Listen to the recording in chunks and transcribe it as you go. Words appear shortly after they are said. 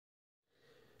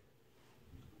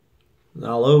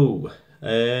Hello.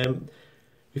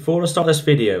 Before I start this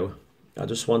video, I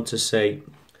just want to say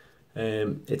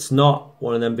it's not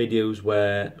one of them videos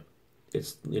where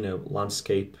it's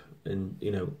landscape and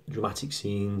dramatic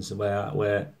scenes where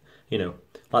like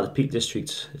the Peak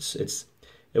District.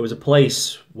 It was a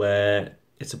place where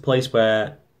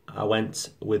I went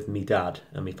with me dad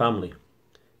and my family.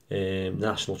 The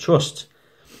National Trust.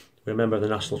 We're a member of the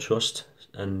National Trust,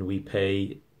 and we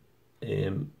pay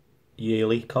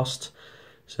yearly cost.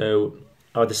 So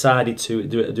I decided to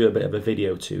do a bit of a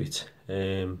video to it.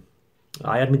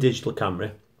 I had my digital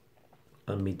camera,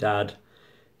 and my dad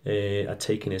had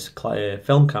taken his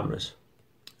film cameras,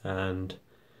 and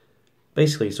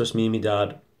basically it's just me and my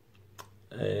dad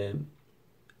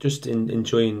just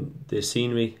enjoying the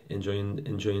scenery,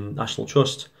 enjoying National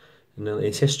Trust and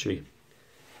its history,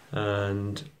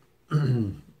 and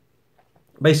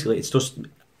basically it's just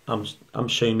I'm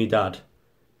showing my dad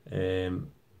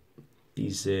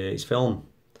his film.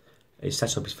 He's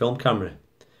setting up his film camera,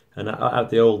 and out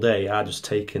the whole day I just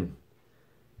taken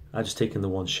the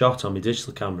one shot on my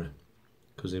digital camera,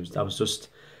 because I was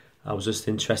just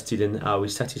interested in how he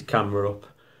set his camera up,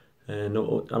 and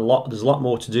there's a lot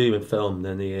more to do in film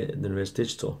than there is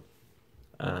digital.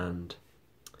 And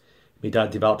my dad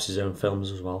develops his own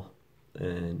films as well,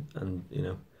 and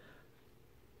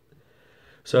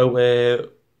so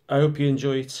I hope you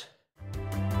enjoy it.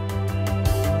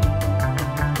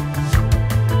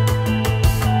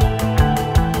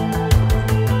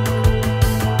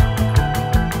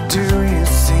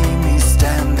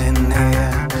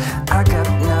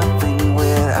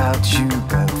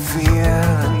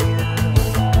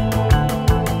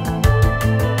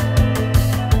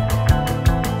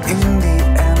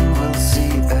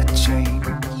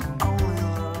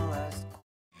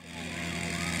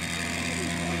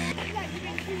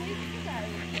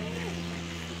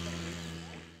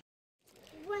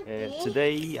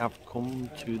 Today I've come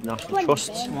to the National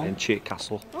Trust in Chirk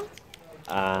Castle,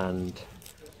 and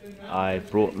I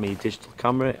brought my digital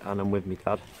camera, and I'm with my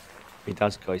dad. My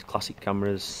dad's got his classic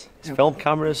cameras, his film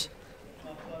cameras,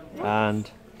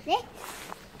 and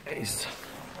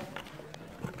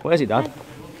where's it, Dad?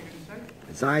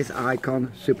 Zeiss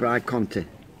Super Ikonta.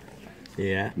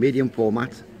 Yeah. Medium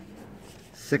format,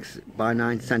 6 by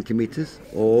 9 centimeters,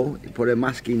 or you put a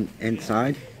masking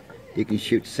inside, you can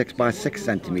shoot 6 by 6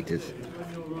 centimeters.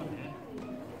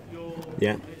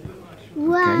 Yeah.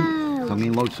 Wow. Okay, so I'm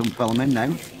going to load some film in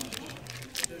now.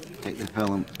 Take the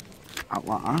film out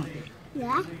like that.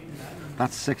 Yeah.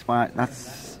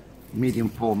 That's medium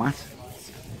format.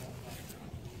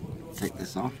 Take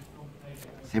this off.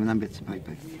 Same with them bits of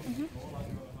paper.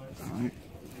 Alright.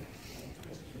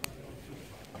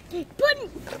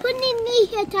 Put in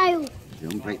here too. So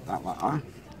unbreak that like that.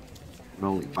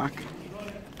 Roll it back.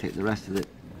 Take the rest of the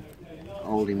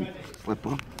holding slip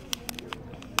off.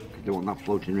 You don't want that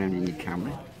floating around in your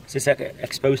camera. Is this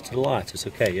exposed to the light? It's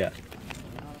okay, yeah.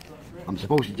 I'm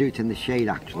supposed to do it in the shade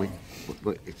actually,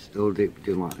 but it's still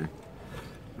doing like that.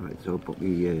 Right, so I'll put my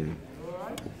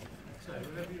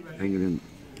finger in.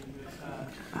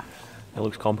 It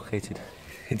looks complicated.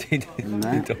 It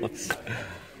does.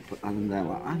 Put that in there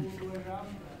like that.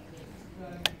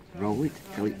 Roll it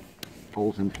till it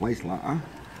falls in place like that.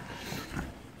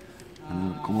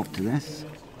 And then come up to this.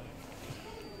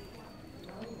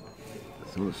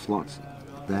 So it slots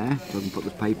there, so I can put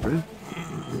the paper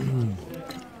in.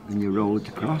 Then you roll it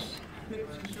across.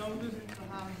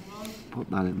 Put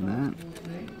that in there.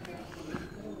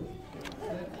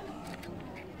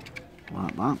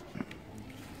 Like that.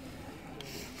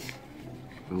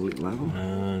 Roll it level.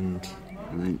 And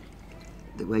then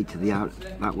the way to the out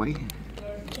that way.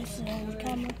 This is the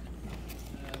camera.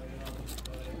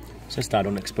 It says that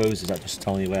unexposed, is that just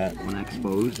telling you where?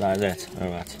 Unexposed. That is it,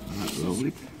 alright. Roll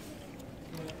it.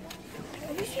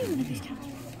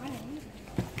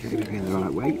 Okay, we're going the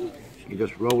right way. You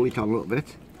just roll it on a little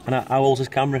bit. And how old's this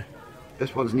camera?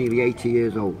 This one's nearly 80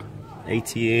 years old.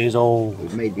 80 years old. It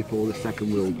was made before the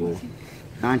Second World War.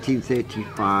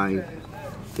 1935,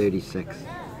 36.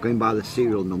 Going by the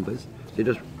serial numbers. So you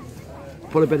just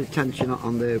put a bit of tension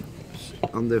on the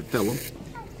film.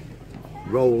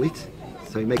 Roll it.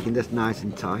 So you're making this nice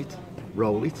and tight.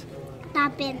 Roll it.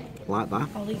 Tap in. Like that.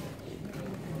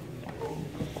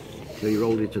 So you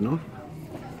rolled it enough.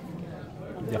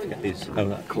 You have to get these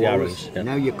the arrows. Yeah.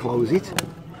 Now you close it.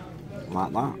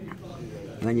 Like that.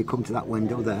 And then you come to that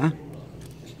window there.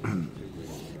 And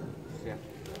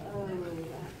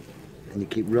you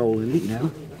keep rolling it now.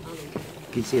 You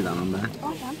can see that on there.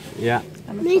 Yeah.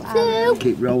 Me too.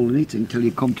 Keep rolling it until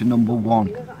you come to number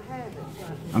 1.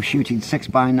 I'm shooting 6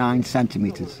 by 9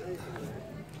 centimeters.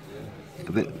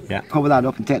 of it. Yeah. Cover that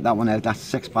up and take that one out. That's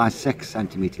 6 by 6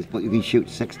 centimeters, but you can shoot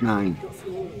 6.9.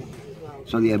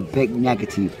 So they're a big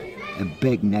negative. A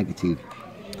big negative.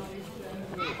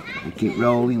 You keep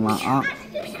rolling like that.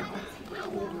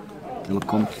 They'll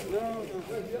come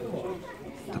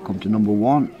to number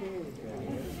 1.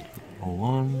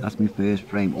 That's my first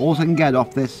frame. All I can get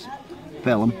off this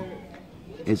film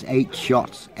is 8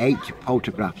 shots, 8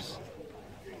 photographs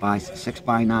by 6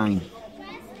 by 9.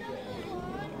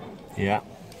 Yeah.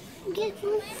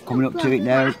 Coming up to it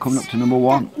now, coming up to number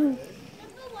 1.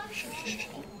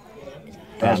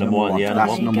 There's number one, yeah,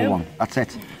 that's number number 1. That's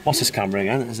it. What's this camera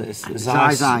again? Is it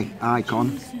Zeiss Zeiss?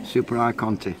 Icon, Super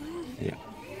Ikonta. Yeah.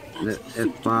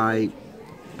 If I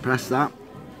press that,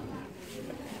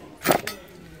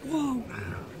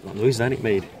 What noise then it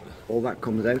made? all that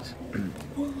comes out. Good,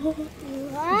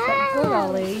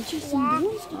 Ollie.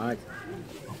 Right.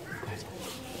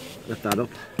 Lift that up.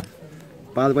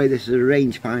 By the way, this is a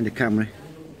rangefinder camera.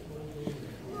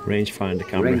 Rangefinder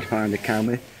camera. Rangefinder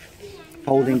camera.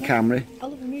 Folding camera.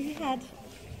 Oliver, move your head.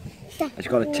 It's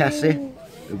got a Tessar,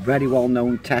 a very well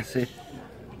known Tessar.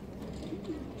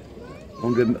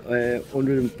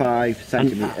 105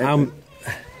 centimetres.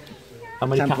 How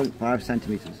many 10.5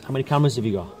 centimetres. how many cameras have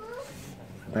you got?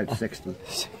 About 60.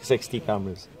 60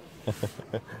 cameras.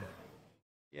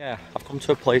 Yeah, I've come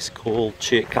to a place called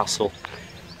Chirk Castle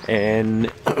in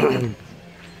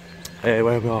where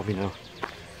are we now?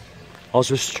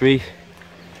 Oswestry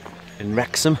in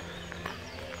Wrexham,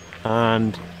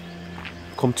 and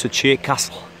come to Chirk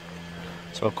Castle.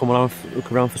 So I've come around,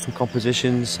 look around for some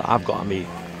compositions. I've got my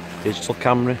digital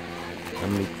camera,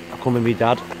 and I come with my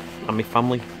dad and my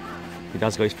family. My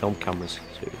dad's got his film cameras,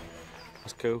 so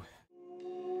let's go.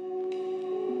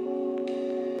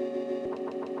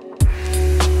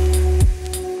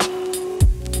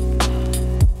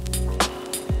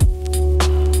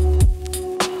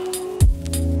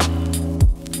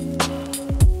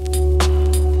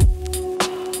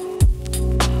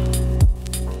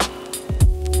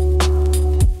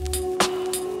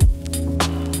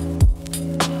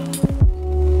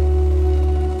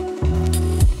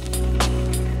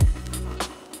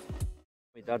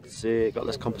 Dad's got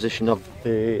this composition of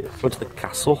the front of the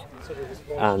castle,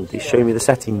 and he's showing me the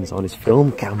settings on his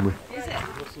film camera.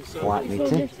 Like me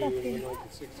too.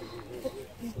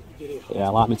 Yeah, I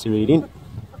like me to reading,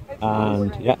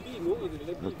 and yeah,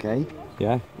 Okay.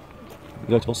 yeah, you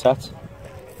go to all set.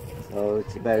 So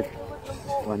it's about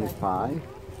 25,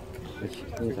 which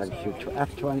means I can shoot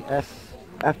F20,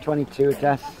 F22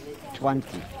 at S20.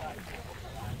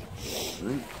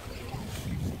 Right.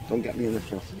 Don't get me in the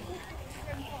shot.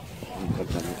 So. Is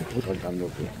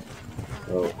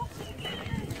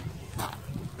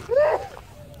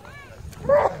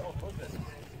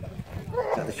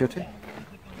that the shutter?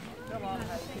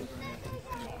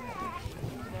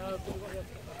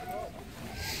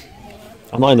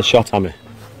 I'm not in the shot, am I?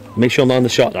 Make sure I'm not in the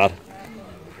shot, Dad.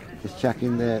 Just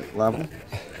checking the level.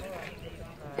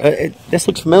 This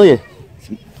looks familiar.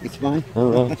 It's mine.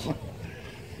 Oh, right.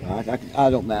 Right, I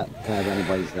don't care if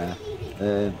anybody's there.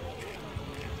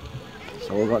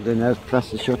 So all I've got to do now is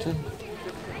press the shutter.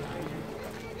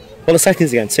 Well, the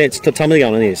settings again. Say it. Tell me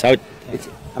again on here. So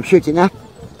I'm shooting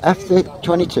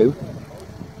F22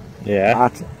 yeah.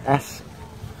 at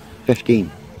S15.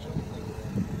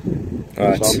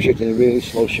 Right. So I'm shooting a really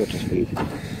slow shutter speed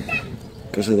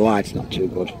because the light's not too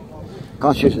good.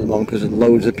 Can't shoot it at the moment because there's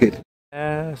loads of pit.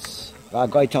 Yes. I've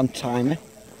got it on timer.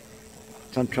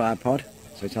 It's on tripod,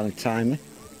 so it's on a timer.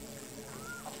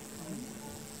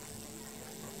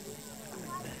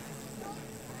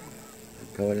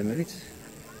 Go in a minute.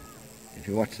 If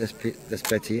you watch this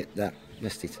bit here, that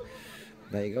missed it.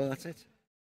 There you go, that's it.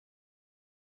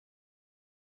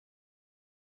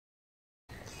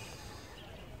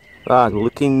 Right,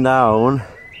 looking down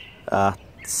at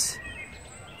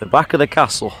the back of the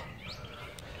castle.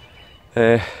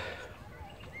 The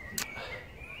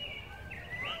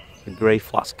grey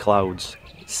flats clouds.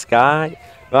 Sky.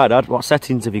 Right, Dad, what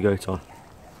settings have you got on?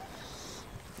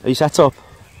 Are you set up?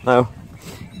 No.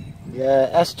 Yeah,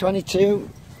 S22.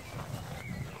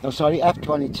 No, sorry,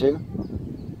 F22.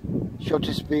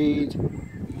 Shutter speed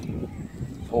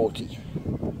 40.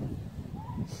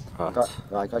 Right.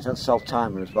 Right, got that self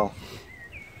timer as well.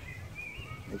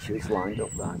 Make sure it's lined up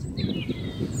right.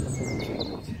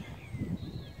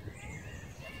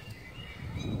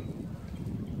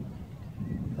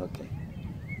 Okay.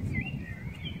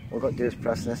 All I've got to do is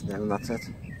press this now and that's it.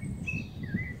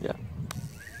 Yeah.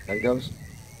 There it goes.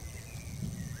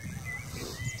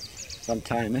 It's on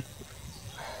timer.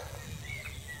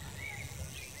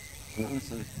 No,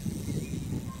 that's it.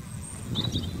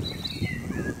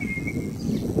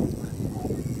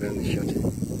 should.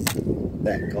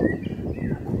 There, go.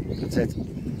 That's it.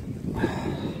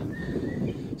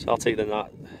 So I'll take the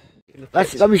net.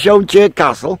 Let me show them Chirk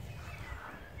Castle.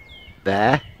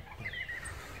 There.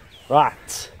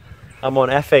 Right. I'm on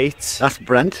F8. That's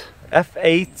Brent.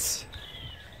 F8.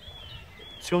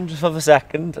 200th of a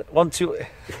second. 1, 2.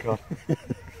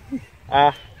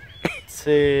 At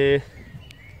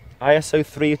ISO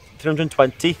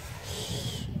 320.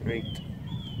 Right.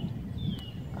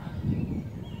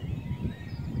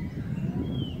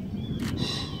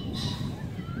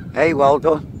 Hey, well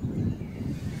done.